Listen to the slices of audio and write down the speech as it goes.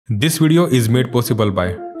This video is made possible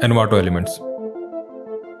by Envato Elements.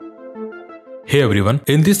 Hey everyone,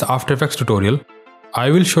 in this After Effects tutorial, I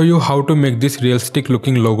will show you how to make this realistic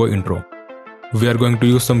looking logo intro. We are going to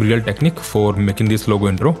use some real technique for making this logo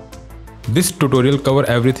intro. This tutorial covers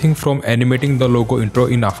everything from animating the logo intro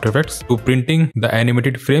in After Effects to printing the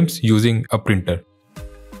animated frames using a printer.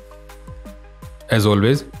 As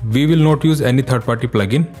always, we will not use any third-party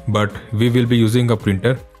plugin, but we will be using a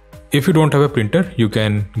printer. If you don't have a printer, you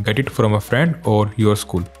can get it from a friend or your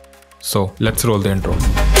school. So let's roll the intro.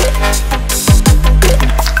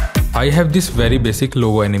 I have this very basic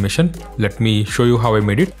logo animation. Let me show you how I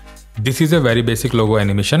made it. This is a very basic logo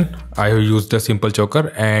animation. I have used the simple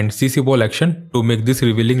choker and CC ball action to make this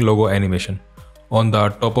revealing logo animation. On the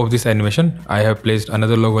top of this animation, I have placed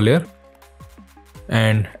another logo layer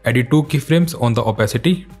and added 2 keyframes on the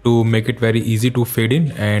opacity to make it very easy to fade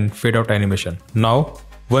in and fade out animation. Now,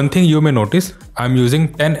 one thing you may notice, I'm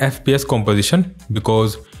using 10 FPS composition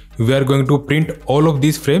because we are going to print all of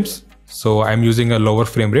these frames. So I'm using a lower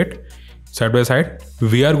frame rate. Side by side,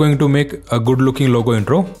 we are going to make a good looking logo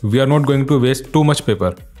intro. We are not going to waste too much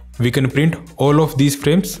paper. We can print all of these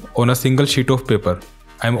frames on a single sheet of paper.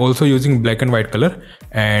 I'm also using black and white color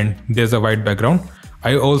and there's a white background.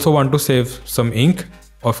 I also want to save some ink.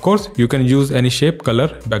 Of course, you can use any shape, color,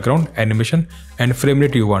 background, animation and frame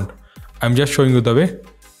rate you want. I'm just showing you the way.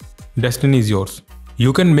 Destiny is yours.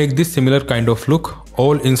 You can make this similar kind of look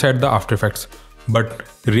all inside the After Effects, but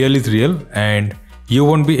real is real and you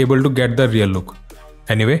won't be able to get the real look.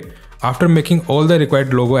 Anyway, after making all the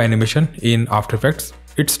required logo animation in After Effects,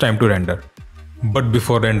 it's time to render. But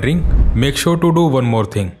before rendering, make sure to do one more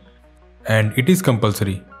thing, and it is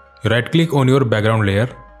compulsory. Right click on your background layer,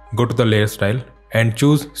 go to the layer style and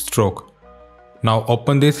choose stroke. Now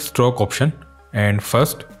open this stroke option and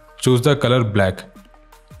first choose the color black.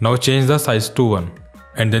 Now change the size to 1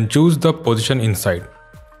 and then choose the position inside.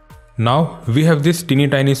 Now we have this teeny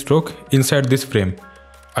tiny stroke inside this frame.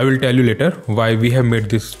 I will tell you later why we have made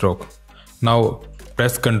this stroke. Now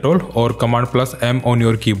press Ctrl or Command plus M on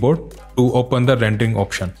your keyboard to open the rendering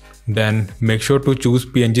option. Then make sure to choose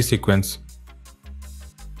PNG sequence.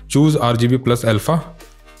 Choose RGB plus alpha.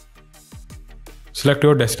 Select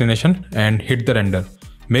your destination and hit the render.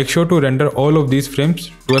 Make sure to render all of these frames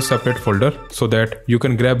to a separate folder so that you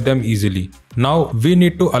can grab them easily. Now we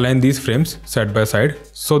need to align these frames side by side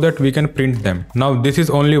so that we can print them. Now this is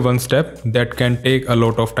only one step that can take a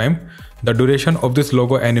lot of time. The duration of this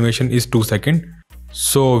logo animation is 2 seconds.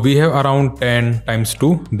 So we have around 10 times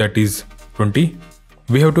 2, that is 20.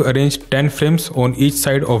 We have to arrange 10 frames on each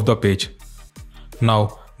side of the page.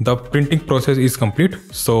 Now the printing process is complete,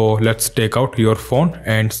 so let's take out your phone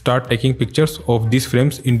and start taking pictures of these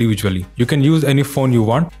frames individually. You can use any phone you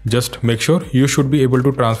want, just make sure you should be able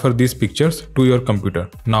to transfer these pictures to your computer.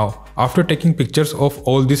 Now, after taking pictures of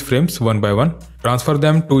all these frames one by one, transfer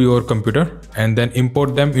them to your computer and then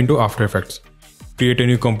import them into After Effects. Create a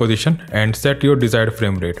new composition and set your desired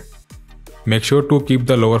frame rate. Make sure to keep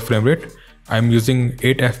the lower frame rate. I'm using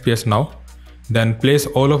 8 FPS now. Then place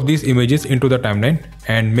all of these images into the timeline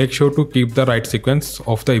and make sure to keep the right sequence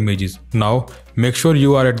of the images. Now make sure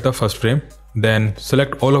you are at the first frame. Then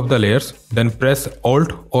select all of the layers. Then press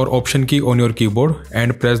Alt or Option key on your keyboard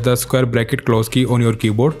and press the square bracket close key on your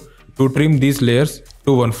keyboard to trim these layers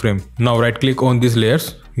to one frame. Now right click on these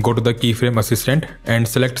layers, go to the keyframe assistant and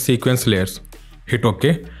select sequence layers. Hit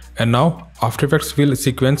OK, and now After Effects will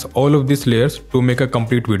sequence all of these layers to make a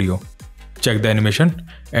complete video. Check the animation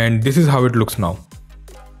and this is how it looks now.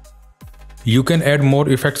 You can add more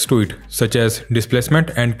effects to it, such as displacement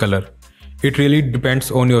and color. It really depends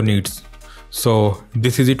on your needs. So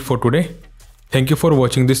this is it for today. Thank you for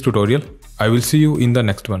watching this tutorial. I will see you in the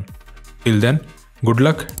next one. Till then, good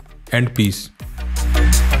luck and peace.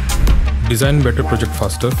 Design better project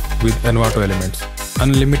faster with Envato Elements.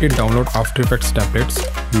 Unlimited download After Effects templates,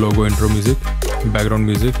 logo intro music, background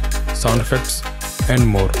music, sound effects, and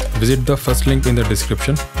more. Visit the first link in the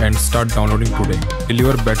description and start downloading today.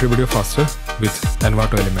 Deliver better video faster with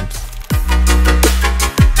Envato Elements.